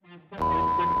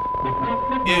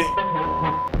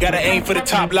Yeah. Gotta aim for the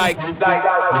top like.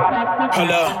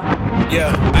 Hold up.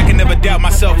 Yeah, I can never doubt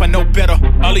myself, I know better.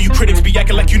 All of you critics be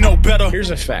acting like you know better. Here's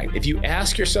a fact. If you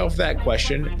ask yourself that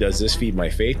question, does this feed my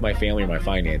faith, my family, or my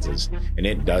finances? And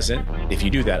it doesn't. If you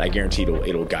do that, I guarantee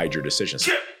it'll guide your decisions.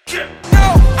 No,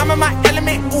 I'm in my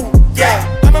element, ooh,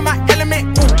 yeah. I'm in my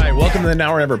element, ooh. All right, welcome to the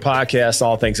Now or Never podcast,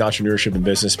 all things entrepreneurship and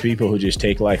business, people who just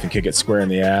take life and kick it square in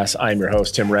the ass. I'm your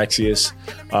host, Tim Rexius.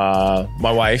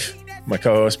 My wife, my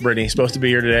co-host, Brittany, is supposed to be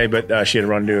here today, but she had to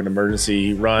run to an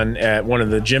emergency run at one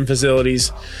of the gym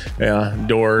facilities.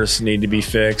 Doors need to be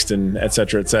fixed and et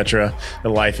cetera, the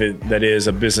life that is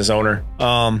a business owner.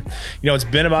 It's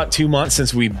been about 2 months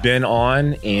since we've been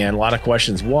on, and a lot of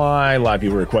questions why, a lot of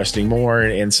people requesting more,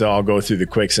 and so I'll go through the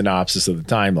quick synopsis of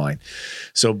the timeline.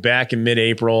 So back in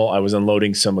mid-April, I was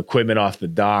unloading some equipment off the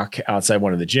dock outside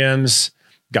one of the gyms.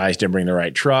 Guys didn't bring the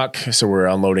right truck, so we're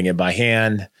unloading it by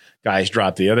hand. Guys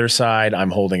drop the other side.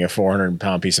 I'm holding a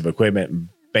 400-pound piece of equipment.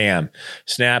 Bam.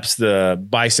 Snaps the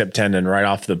bicep tendon right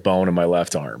off the bone of my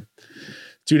left arm.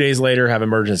 2 days later, have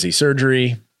emergency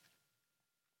surgery.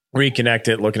 Reconnect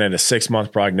it, looking at a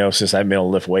 6-month prognosis. I've been able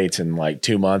to lift weights in like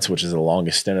 2 months, which is the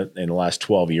longest in the last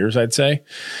 12 years, I'd say.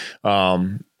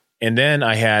 And then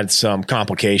I had some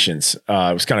complications. It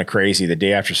was kind of crazy. The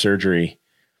day after surgery,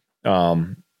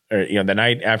 the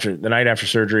night after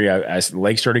surgery, as the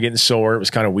leg started getting sore, it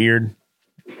was kind of weird.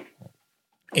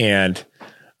 And,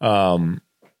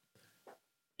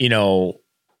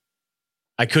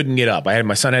 I couldn't get up.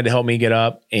 My son had to help me get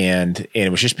up, and it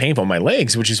was just painful on my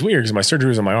legs, which is weird because my surgery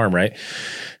was on my arm, right?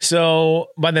 So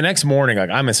by the next morning,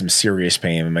 I'm in some serious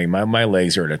pain. My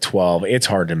legs are at a 12. It's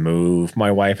hard to move.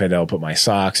 My wife had to help put my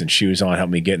socks and shoes on,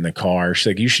 help me get in the car. She's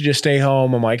like, "You should just stay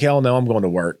home." I'm like, "Hell no, I'm going to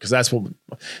work," because that's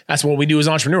what we do as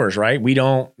entrepreneurs, right?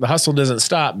 The hustle doesn't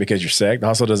stop because you're sick. The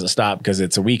hustle doesn't stop because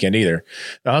it's a weekend either.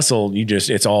 The hustle,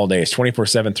 it's all day. It's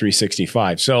 24/7,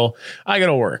 365. So I got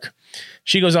to work.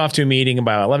 She goes off to a meeting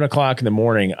about 11 o'clock in the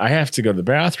morning. I have to go to the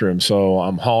bathroom. So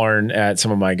I'm hollering at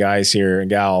some of my guys here and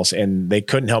gals, and they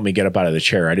couldn't help me get up out of the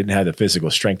chair. I didn't have the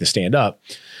physical strength to stand up.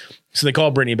 So they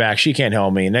called Brittany back. She can't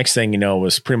help me. Next thing you know, it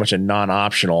was pretty much a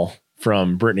non-optional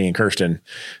from Brittany and Kirsten.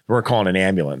 We're calling an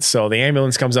ambulance. So the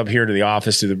ambulance comes up here to the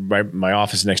office, to my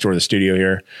office next door to the studio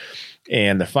here.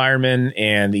 And the firemen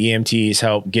and the EMTs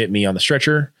help get me on the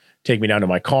stretcher, take me down to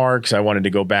my car because I wanted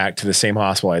to go back to the same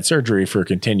hospital I had surgery for a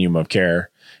continuum of care,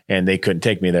 and they couldn't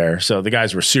take me there. So the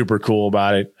guys were super cool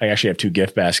about it. I actually have 2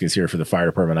 gift baskets here for the fire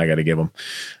department. I got to give them.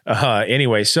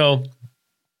 Anyway, so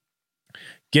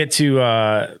get to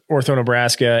Ortho,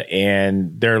 Nebraska,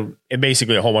 and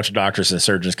basically a whole bunch of doctors and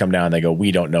surgeons come down. And they go,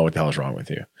 "We don't know what the hell is wrong with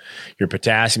you. Your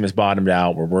potassium is bottomed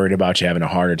out. We're worried about you having a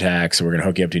heart attack. So we're going to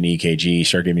hook you up to an EKG,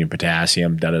 start giving you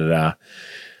potassium, da-da-da-da."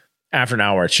 After an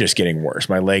hour, it's just getting worse.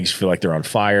 My legs feel like they're on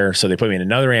fire. So they put me in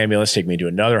another ambulance, take me to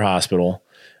another hospital.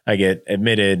 I get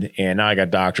admitted, and now I got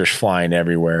doctors flying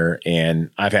everywhere.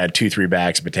 And I've had 2-3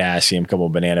 bags of potassium, a couple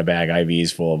of banana bag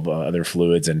IVs full of other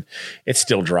fluids, and it's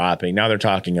still dropping. Now they're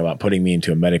talking about putting me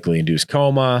into a medically induced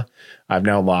coma. I've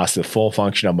now lost the full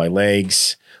function of my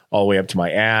legs all the way up to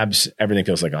my abs. Everything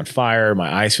feels like on fire. My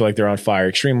eyes feel like they're on fire.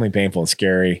 Extremely painful and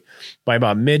scary. By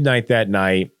about midnight that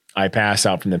night, I pass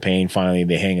out from the pain. Finally,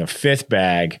 they hang a 5th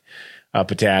bag of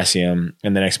potassium,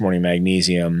 and the next morning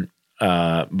magnesium.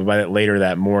 But later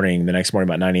that morning, the next morning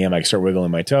about 9 a.m., I start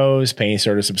wiggling my toes. Pain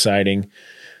started subsiding.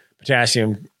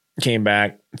 Potassium came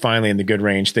back finally in the good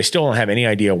range. They still don't have any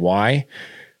idea why.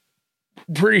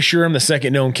 Pretty sure I'm the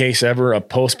second known case ever of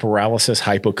post-paralysis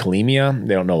hypokalemia.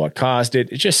 They don't know what caused it.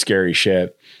 It's just scary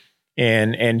shit.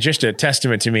 And just a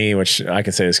testament to me, which I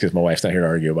can say this because my wife's not here to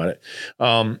argue about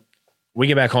it. We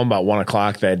get back home about 1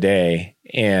 o'clock that day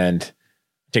and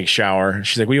take a shower.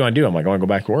 She's like, "What do you want to do?" I'm like, "I want to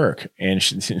go back to work." And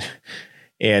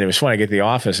it was fun. I get to the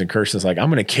office and Kirsten's like, "I'm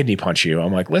going to kidney punch you."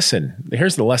 I'm like, "Listen,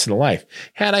 here's the lesson of life.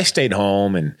 Had I stayed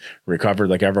home and recovered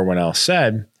like everyone else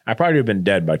said, I probably would have been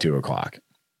dead by 2 o'clock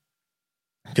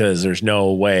because there's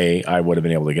no way I would have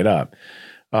been able to get up.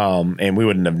 And we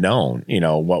wouldn't have known,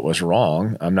 what was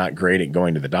wrong. I'm not great at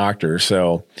going to the doctor.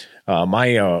 So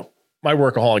my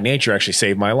workaholic nature actually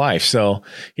saved my life. So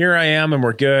here I am and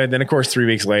we're good. Then of course, 3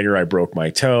 weeks later, I broke my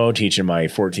toe teaching my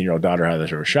 14-year-old daughter how to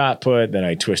throw a shot put. Then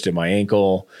I twisted my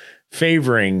ankle,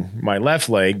 favoring my left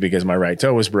leg because my right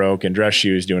toe was broke, and dress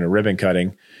shoes doing a ribbon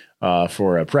cutting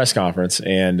for a press conference.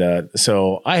 And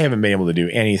so I haven't been able to do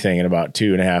anything in about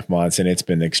 2.5 months, and it's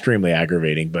been extremely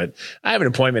aggravating. But I have an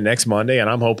appointment next Monday, and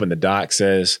I'm hoping the doc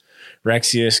says,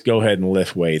 "Rexius, go ahead and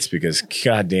lift weights," because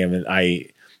God damn it, I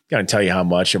got to tell you how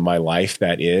much of my life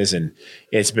that is. And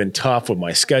it's been tough with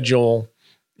my schedule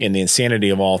and the insanity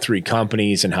of all three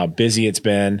companies and how busy it's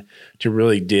been to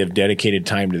really give dedicated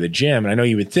time to the gym. And I know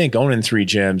you would think owning 3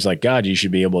 gyms, like, God, you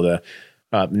should be able to.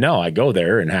 No, I go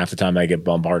there and half the time I get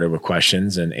bombarded with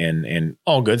questions and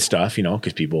all good stuff,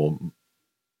 because people,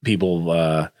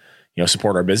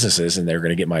 support our businesses and they're going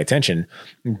to get my attention.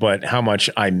 But how much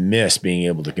I miss being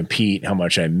able to compete, how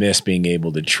much I miss being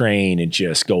able to train and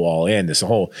just go all in.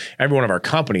 Every one of our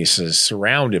companies is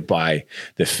surrounded by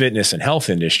the fitness and health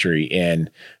industry, and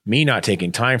me not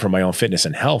taking time for my own fitness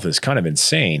and health is kind of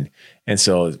insane. And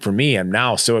so for me, I'm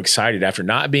now so excited after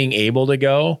not being able to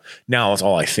go. Now it's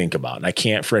all I think about. And I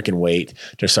can't freaking wait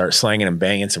to start slanging and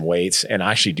banging some weights and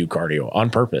actually do cardio on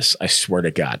purpose. I swear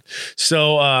to God.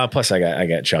 So plus I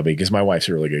got chubby because my wife's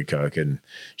a really good cook and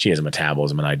she has a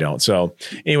metabolism and I don't. So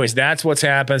anyways, that's what's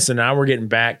happened. So now we're getting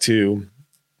back to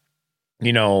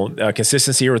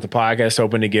consistency here with the podcast,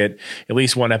 hoping to get at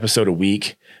least one episode a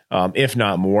week. If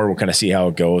not more, we'll kind of see how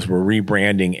it goes. We're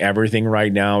rebranding everything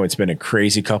right now. It's been a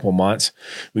crazy couple months.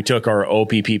 We took our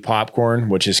OPP popcorn,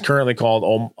 which is currently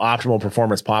called Optimal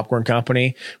Performance Popcorn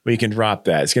Company. We can drop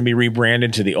that. It's going to be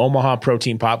rebranded to the Omaha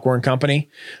Protein Popcorn Company.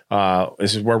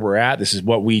 This is where we're at. This is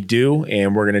what we do.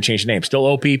 And we're going to change the name. Still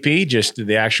OPP, just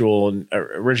the actual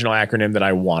original acronym that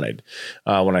I wanted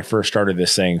when I first started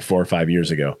this thing 4 or 5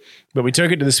 years ago. But we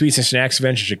took it to the Sweets and Snacks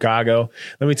event in Chicago.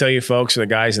 Let me tell you, folks, the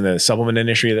guys in the supplement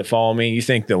industry that follow me, you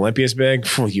think the Olympia is big?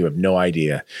 You have no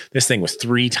idea. This thing was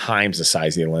 3 times the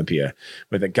size of the Olympia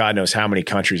with God knows how many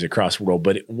countries across the world.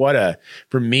 But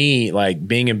for me, like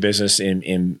being in business and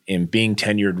being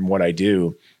tenured in what I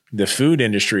do, the food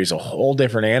industry is a whole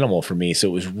different animal for me. So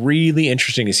it was really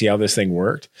interesting to see how this thing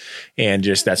worked. And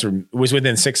just it was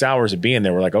within 6 hours of being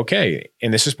there. We're like, okay.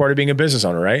 And this is part of being a business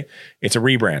owner, right? It's a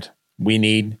rebrand. We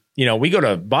need, we go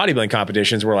to bodybuilding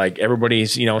competitions where like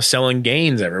everybody's, selling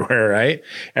gains everywhere, right?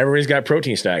 Everybody's got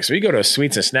protein stacks. So we go to a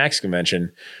Sweets and Snacks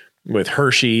convention with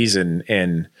Hershey's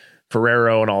and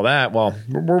Ferrero and all that. Well,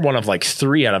 we're one of like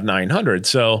 3 out of 900.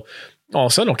 So all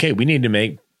of a sudden, okay, we need to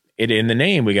make it in the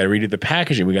name. We got to redo the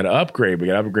packaging. We got to upgrade. We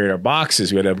got to upgrade our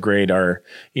boxes. We got to upgrade our,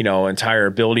 entire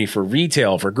ability for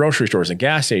retail, for grocery stores and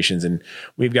gas stations. And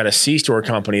we've got a C-store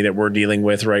company that we're dealing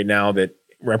with right now that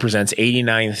represents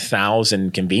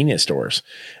 89,000 convenience stores.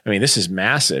 I mean, this is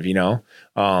massive, got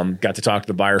to talk to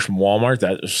the buyers from Walmart.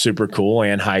 That was super cool,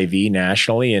 and Hy-Vee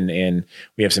nationally. And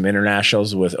we have some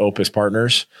internationals with Opus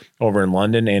partners over in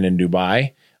London and in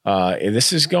Dubai. And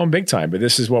this is going big time, but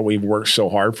this is what we've worked so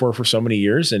hard for so many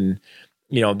years. And,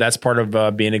 that's part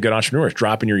of being a good entrepreneur is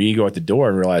dropping your ego at the door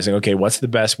and realizing, okay, what's the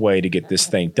best way to get this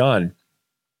thing done?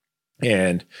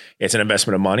 And it's an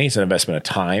investment of money. It's an investment of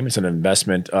time. It's an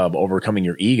investment of overcoming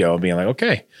your ego and being like,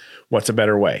 okay, what's a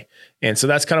better way? And so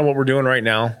that's kind of what we're doing right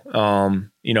now.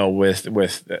 With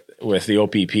the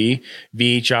OPP,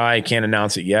 VHI, I can't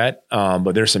announce it yet.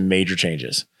 But there's some major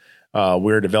changes.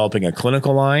 We're developing a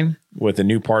clinical line with a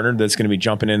new partner that's going to be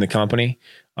jumping in the company,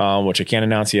 which I can't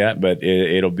announce yet, but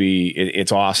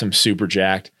it's awesome. Super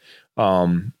jacked,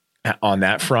 on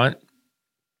that front.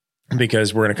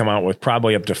 Because we're going to come out with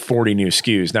probably up to 40 new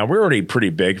SKUs. Now, we're already pretty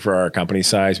big for our company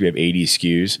size. We have 80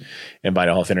 SKUs in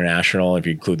Vital Health International, if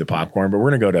you include the popcorn, but we're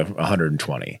going to go to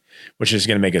 120, which is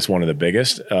going to make us one of the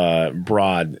biggest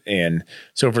broad. And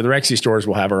so for the Rexy stores,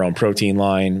 we'll have our own protein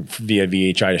line via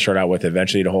VHI to start out with,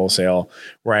 eventually to wholesale.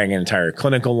 We're adding an entire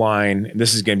clinical line.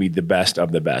 This is going to be the best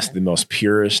of the best, the most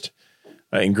purest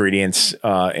ingredients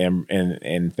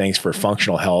and thanks for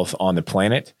functional health on the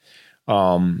planet.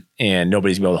 And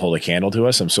nobody's been able to hold a candle to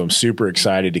us. So I'm super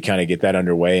excited to kind of get that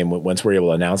underway. And once we're able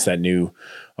to announce that new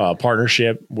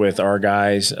partnership with our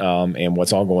guys and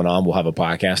what's all going on, we'll have a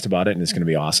podcast about it, and it's going to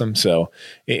be awesome. So,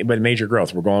 but major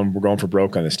growth. We're going for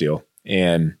broke on this deal.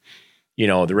 And the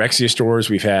Rexia stores,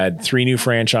 we've had 3 new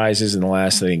franchises in the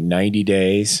last, I think, 90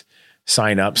 days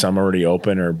sign up. Some already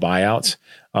open or buyouts.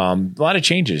 A lot of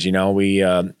changes.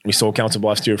 We sold Council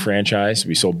Bluffs to a franchise.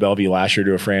 We sold Bellevue last year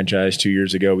to a franchise. 2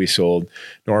 years ago, we sold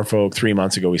Norfolk. 3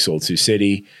 months ago, we sold Sioux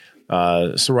City.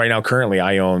 So right now, currently,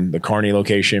 I own the Kearney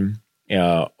location,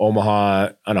 Omaha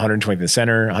on 120th and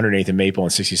Center, 108th and Maple,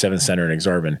 and 67th Center in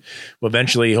Exarban. We'll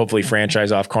eventually, hopefully,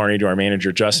 franchise off Kearney to our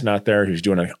manager, Justin, out there, who's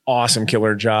doing an awesome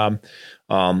killer job.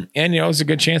 And, there's a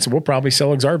good chance that we'll probably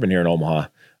sell Exarban here in Omaha.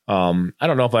 I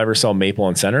don't know if I ever sell Maple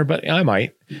and Center, but I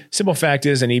might. Simple fact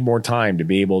is I need more time to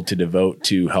be able to devote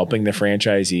to helping the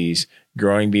franchisees,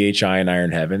 growing BHI and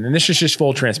Iron Heaven. And this is just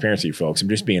full transparency, folks. I'm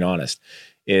just being honest,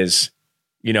 is,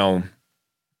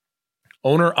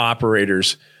 owner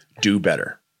operators do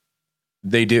better.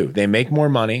 They do. They make more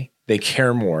money. They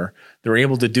care more. They're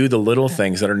able to do the little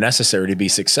things that are necessary to be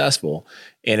successful.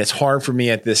 And it's hard for me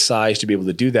at this size to be able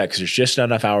to do that because there's just not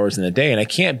enough hours in the day and I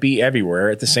can't be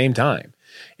everywhere at the same time.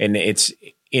 And it's,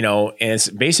 and it's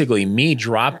basically me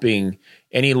dropping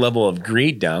any level of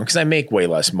greed down because I make way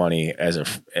less money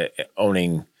as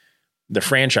owning the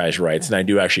franchise rights than I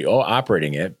do actually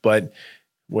operating it. But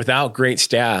without great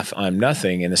staff, I'm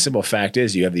nothing. And the simple fact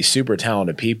is you have these super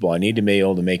talented people. I need to be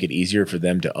able to make it easier for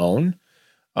them to own.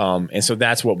 And so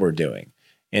that's what we're doing.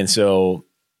 And so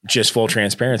just full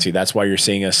transparency, that's why you're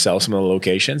seeing us sell some of the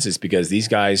locations. It's because these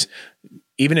guys,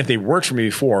 even if they worked for me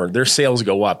before, their sales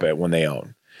go up when they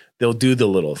own. They'll do the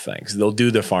little things. They'll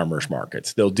do the farmers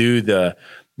markets. They'll do the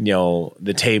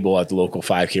table at the local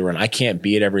 5K run. I can't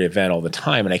be at every event all the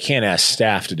time, and I can't ask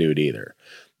staff to do it either.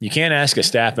 You can't ask a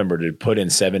staff member to put in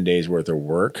 7 days worth of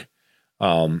work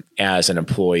as an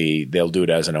employee. They'll do it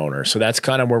as an owner. So that's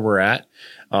kind of where we're at.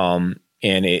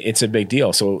 And it's a big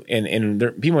deal. So,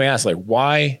 people may ask, like,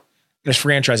 why is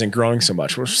franchising growing so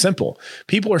much? Well, it's simple.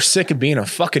 People are sick of being a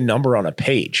fucking number on a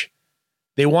page.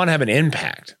 They want to have an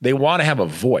impact. They want to have a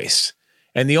voice.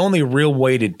 And the only real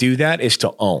way to do that is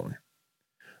to own.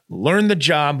 Learn the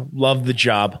job, love the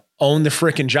job, own the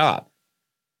freaking job.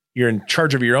 You're in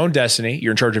charge of your own destiny.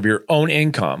 You're in charge of your own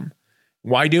income.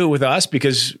 Why do it with us?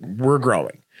 Because we're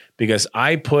growing. Because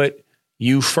I put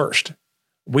you first.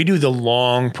 We do the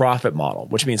long profit model,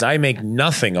 which means I make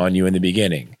nothing on you in the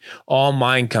beginning. All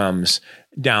mine comes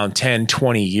down 10,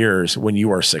 20 years when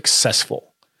you are successful.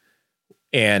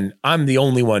 And I'm the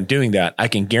only one doing that. I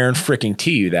can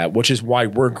guarantee you that, which is why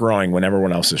we're growing when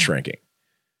everyone else is shrinking.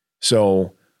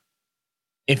 So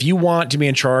if you want to be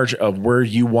in charge of where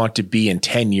you want to be in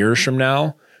 10 years from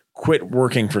now, quit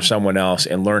working for someone else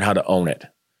and learn how to own it.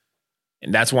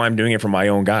 And that's why I'm doing it for my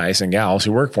own guys and gals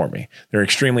who work for me. They're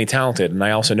extremely talented. And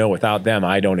I also know without them,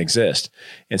 I don't exist.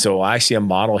 And so I see a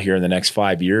model here in the next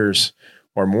 5 years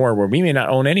or more where we may not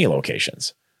own any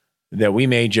locations, that we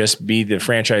may just be the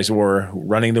franchisor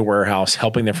running the warehouse,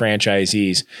 helping the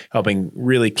franchisees, helping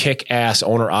really kick-ass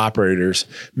owner-operators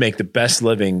make the best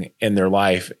living in their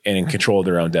life and in control of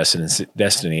their own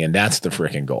destiny. And that's the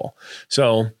freaking goal.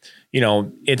 So,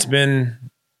 it's been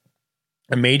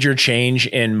a major change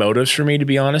in motives for me, to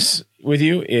be honest with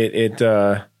you.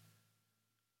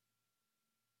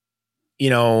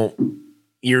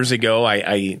 Years ago,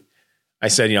 I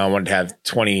said, I wanted to have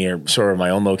 20 or sort of my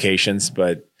own locations,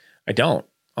 but I don't,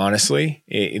 honestly.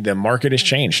 The market has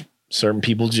changed. Certain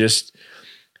people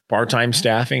part-time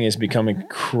staffing has become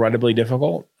incredibly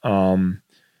difficult.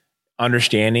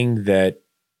 Understanding that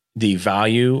the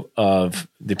value of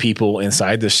the people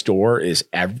inside the store is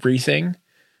everything.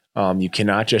 You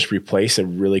cannot just replace a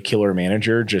really killer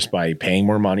manager just by paying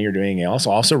more money or doing anything else.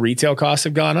 Also, retail costs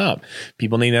have gone up.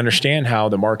 People need to understand how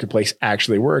the marketplace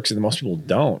actually works, and most people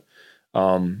don't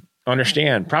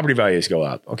understand. Property values go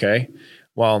up. Okay.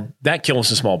 Well, that kills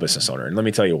the small business owner. And let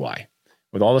me tell you why.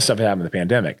 With all the stuff that happened in the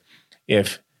pandemic,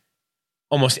 if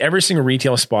almost every single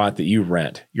retail spot that you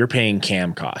rent, you're paying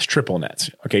CAM costs, triple nets.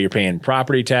 Okay. You're paying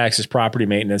property taxes, property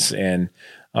maintenance, and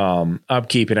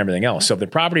upkeep and everything else. So if the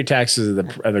property taxes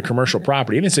of the commercial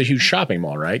property, even if it's a huge shopping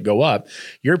mall, right, go up,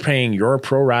 you're paying your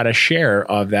pro rata share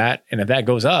of that. And if that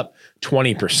goes up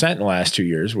 20% in the last 2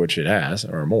 years, which it has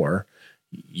or more,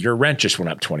 your rent just went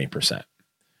up 20%,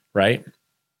 right?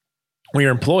 Well,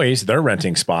 your employees, they're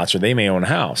renting spots or they may own a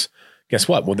house. Guess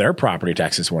what? Well, their property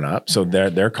taxes went up. So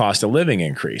their cost of living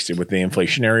increased with the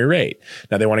inflationary rate.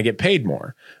 Now they want to get paid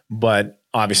more, but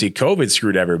obviously COVID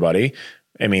screwed everybody.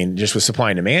 I mean, just with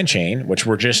supply and demand chain, which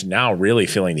we're just now really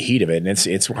feeling the heat of it. And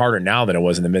it's harder now than it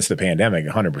was in the midst of the pandemic,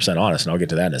 100% honest. And I'll get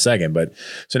to that in a second. But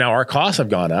so now our costs have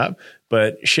gone up,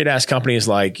 but shit ass companies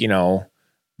like, we'll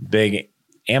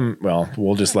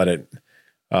just let it,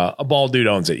 a bald dude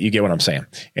owns it. You get what I'm saying?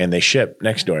 And they ship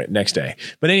next day.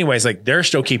 But anyways, like they're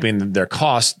still keeping their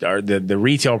costs, or the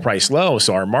retail price low.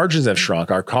 So our margins have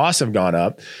shrunk. Our costs have gone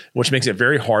up, which makes it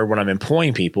very hard when I'm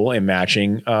employing people and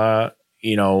matching,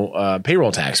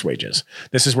 payroll tax wages.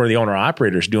 This is where the owner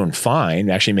operator is doing fine,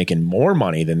 actually making more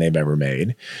money than they've ever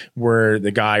made, where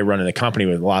the guy running the company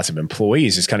with lots of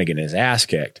employees is kind of getting his ass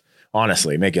kicked,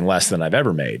 honestly, making less than I've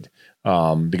ever made.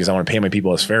 Because I want to pay my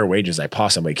people as fair wages as I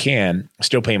possibly can,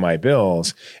 still pay my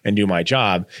bills and do my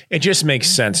job. It just makes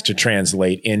sense to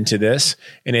translate into this.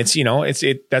 And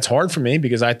that's hard for me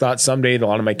because I thought someday a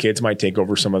lot of my kids might take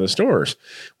over some of the stores.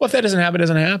 Well, if that doesn't happen, it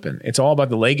doesn't happen. It's all about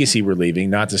the legacy we're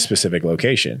leaving, not the specific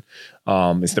location.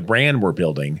 It's the brand we're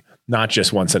building, not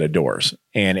just one set of doors.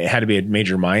 And it had to be a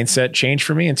major mindset change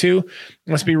for me. And two,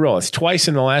 let's be real. It's twice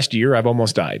in the last year I've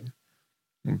almost died.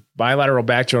 bilateral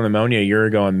bacterial pneumonia a year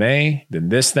ago in May, then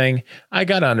this thing. I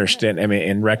got to understand,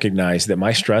 and recognize that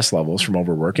my stress levels from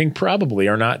overworking probably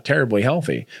are not terribly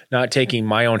healthy. Not taking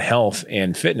my own health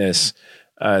and fitness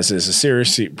as a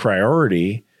serious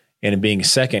priority and being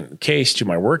second case to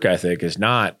my work ethic is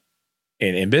not,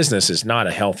 in business, is not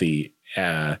a healthy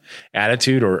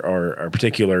attitude or a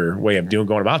particular way of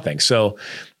going about things. So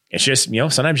it's just,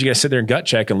 sometimes you got to sit there and gut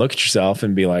check and look at yourself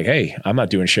and be like, hey, I'm not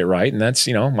doing shit right. And that's,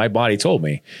 my body told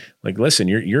me, like, listen,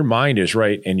 your mind is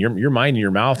right. And your mind and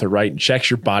your mouth are right. And checks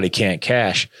your body can't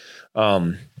cash.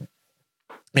 And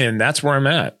that's where I'm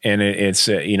at. And it's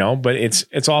but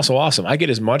it's also awesome. I get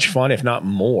as much fun, if not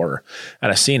more, out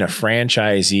of seeing a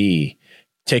franchisee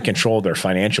take control of their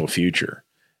financial future,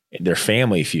 their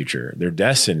family future, their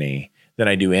destiny, than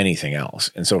I do anything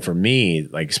else. And so for me,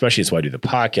 like, especially that's why I do the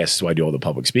podcast, that's why I do all the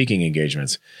public speaking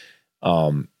engagements.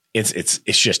 It's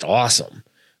just awesome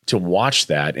to watch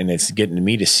that. And it's getting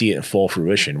me to see it in full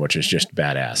fruition, which is just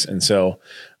badass. And so,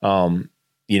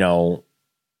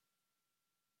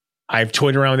 I've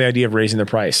toyed around with the idea of raising the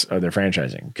price of their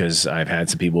franchising, because I've had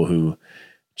some people who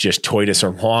just toyed us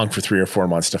along for 3 or 4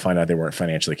 months to find out they weren't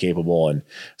financially capable. And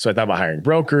so I thought about hiring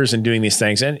brokers and doing these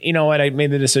things. And you know what? I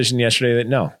made the decision yesterday that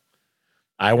no,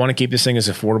 I want to keep this thing as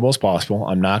affordable as possible.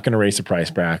 I'm not going to raise the price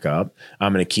back up.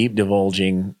 I'm going to keep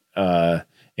divulging and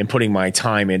putting my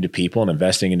time into people and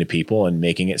investing into people and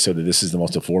making it so that this is the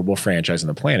most affordable franchise on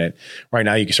the planet. Right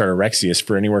now, you can start Arexius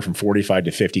for anywhere from 45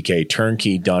 to 50K,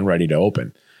 turnkey, done, ready to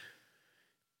open.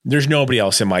 There's nobody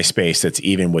else in my space that's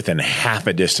even within half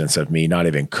a distance of me, not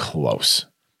even close.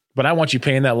 But I want you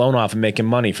paying that loan off and making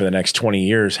money for the next 20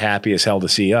 years, happy as hell to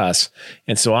see us.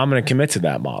 And so I'm going to commit to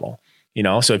that model.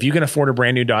 So if you can afford a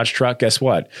brand new Dodge truck, guess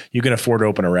what? You can afford to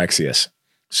open Arexius.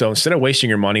 So instead of wasting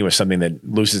your money with something that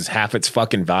loses half its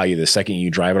fucking value the second you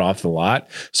drive it off the lot,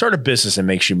 start a business that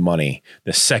makes you money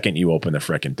the second you open the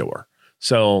frickin' door.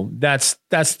 So that's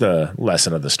the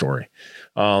lesson of the story.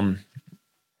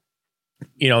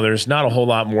 There's not a whole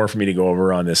lot more for me to go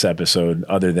over on this episode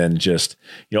other than just,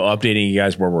 updating you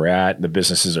guys where we're at. The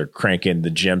businesses are cranking.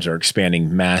 The gyms are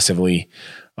expanding massively.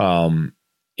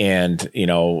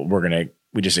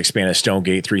 We just expanded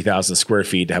Stonegate 3,000 square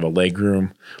feet to have a leg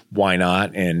room. Why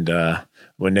not? And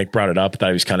when Nick brought it up, I thought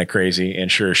he was kind of crazy,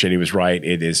 and sure shit, he was right.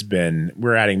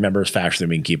 We're adding members faster than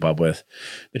we can keep up with.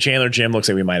 The Chandler gym looks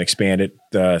like we might expand it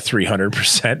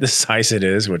 300% the size it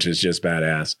is, which is just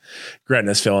badass.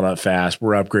 Gretna's filling up fast.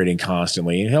 We're upgrading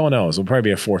constantly. Hell knows, we'll probably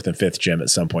be a 4th and 5th gym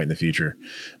at some point in the future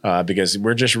because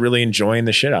we're just really enjoying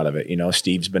the shit out of it.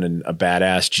 Steve's been a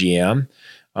badass GM.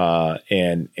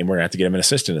 And we're gonna have to get him an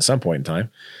assistant at some point in time.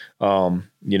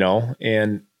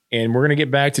 And we're gonna get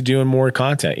back to doing more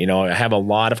content. I have a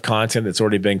lot of content that's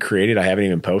already been created. I haven't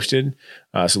even posted.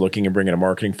 So looking at bringing a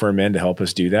marketing firm in to help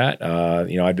us do that.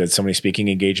 I've done so many speaking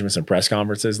engagements and press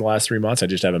conferences the last 3 months. I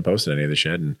just haven't posted any of the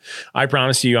shit. And I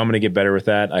promise you, I'm going to get better with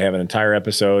that. I have an entire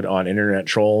episode on internet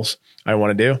trolls I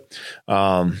want to do.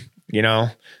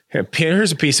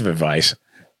 Here's a piece of advice.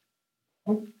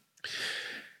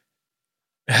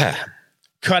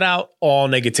 Cut out all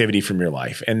negativity from your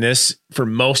life. And this, for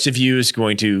most of you, is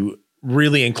going to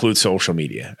really include social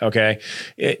media. Okay.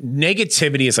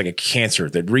 Negativity is like a cancer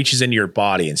that reaches into your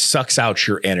body and sucks out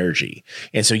your energy.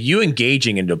 And so you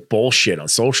engaging into bullshit on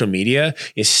social media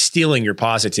is stealing your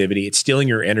positivity. It's stealing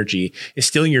your energy. It's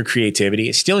stealing your creativity.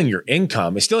 It's stealing your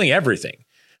income. It's stealing everything.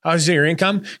 How is it your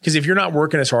income? Because if you're not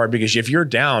working as hard, because if you're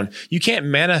down, you can't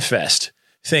manifest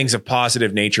things of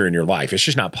positive nature in your life. It's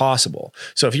just not possible.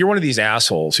 So if you're one of these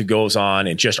assholes who goes on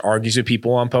and just argues with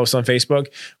people on posts on Facebook,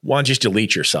 one, just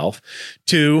delete yourself.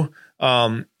 Two,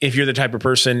 if you're the type of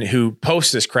person who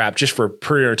posts this crap just for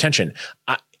pure attention,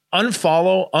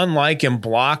 unfollow, unlike, and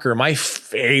block are my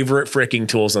favorite freaking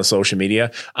tools on social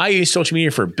media. I use social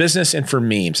media for business and for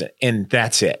memes, and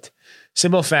that's it.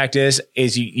 Simple fact is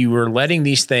you are letting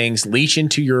these things leach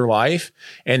into your life.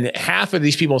 And half of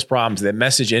these people's problems that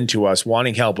message into us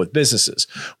wanting help with businesses,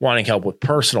 wanting help with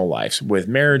personal lives, with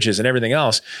marriages and everything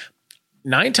else,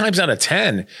 9 times out of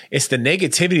 10, it's the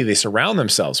negativity they surround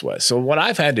themselves with. So what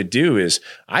I've had to do is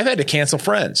I've had to cancel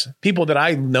friends. People that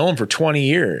I've known for 20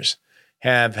 years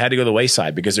have had to go to the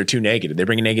wayside because they're too negative. They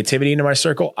bring negativity into my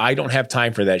circle. I don't have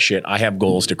time for that shit. I have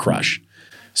goals to crush.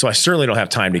 So I certainly don't have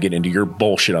time to get into your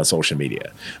bullshit on social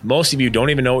media. Most of you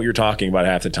don't even know what you're talking about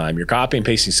half the time. You're copying and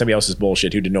pasting somebody else's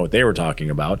bullshit who didn't know what they were talking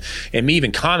about. And me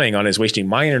even commenting on it is wasting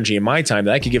my energy and my time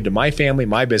that I could give to my family,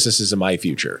 my businesses, and my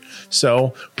future.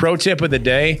 So pro tip of the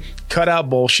day, cut out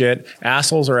bullshit.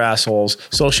 Assholes are assholes.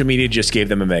 Social media just gave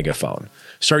them a megaphone.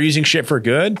 Start using shit for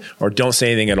good, or don't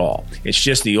say anything at all. It's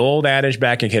just the old adage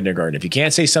back in kindergarten. If you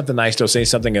can't say something nice, don't say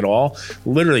something at all.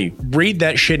 Literally read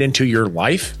that shit into your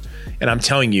life, and I'm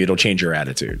telling you, it'll change your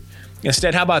attitude.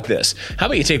 Instead, how about this? How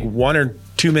about you take 1 or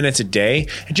 2 minutes a day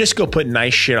and just go put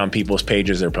nice shit on people's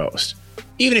pages or posts,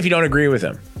 even if you don't agree with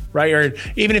them, right? Or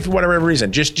even if for whatever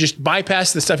reason, just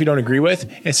bypass the stuff you don't agree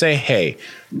with and say, hey,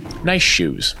 nice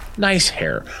shoes, nice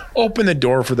hair, open the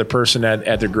door for the person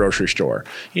at the grocery store.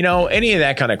 You know, any of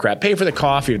that kind of crap. Pay for the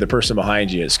coffee of the person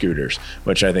behind you at Scooters,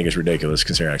 which I think is ridiculous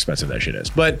considering how expensive that shit is.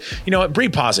 But, you know,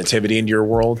 breathe positivity into your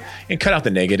world and cut out the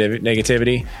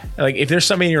negativity. Like, if there's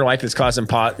somebody in your life that's causing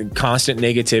constant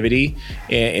negativity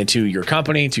into your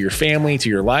company, to your family, to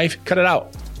your life, cut it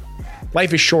out.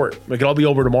 Life is short. It could all be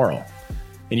over tomorrow.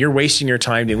 And you're wasting your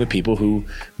time dealing with people who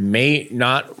may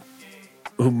not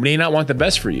want the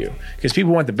best for you, because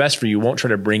people who want the best for you won't try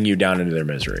to bring you down into their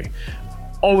misery.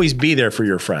 Always be there for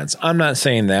your friends. I'm not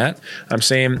saying that. I'm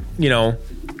saying, you know,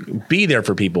 be there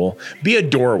for people. Be a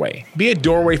doorway. Be a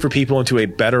doorway for people into a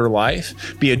better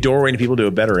life. Be a doorway to people to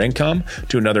a better income,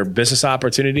 to another business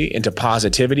opportunity, into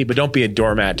positivity, but don't be a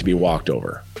doormat to be walked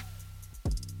over.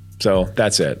 So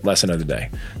that's it. Lesson of the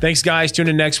day. Thanks, guys. Tune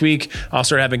in next week. I'll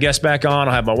start having guests back on.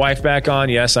 I'll have my wife back on.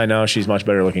 Yes, I know. She's much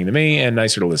better looking than me and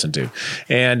nicer to listen to.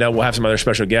 And we'll have some other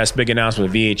special guests. Big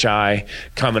announcement with VHI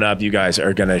coming up. You guys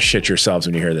are going to shit yourselves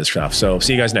when you hear this stuff. So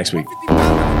see you guys next week.